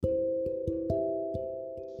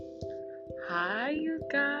Hi, you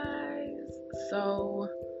guys. So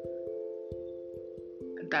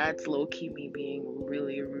that's low key me being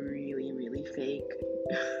really, really, really fake.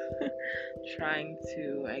 Trying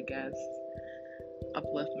to, I guess,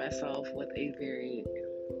 uplift myself with a very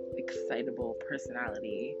excitable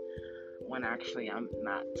personality when actually I'm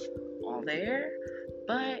not all there.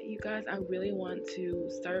 But you guys, I really want to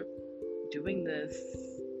start doing this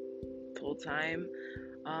full time.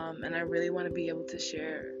 And I really want to be able to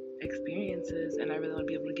share experiences, and I really want to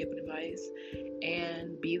be able to give advice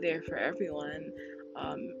and be there for everyone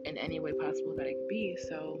in any way possible that I can be.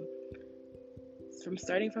 So,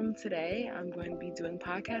 starting from today, I'm going to be doing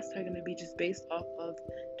podcasts that are going to be just based off of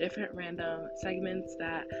different random segments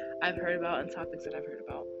that I've heard about and topics that I've heard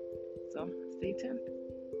about. So, stay tuned.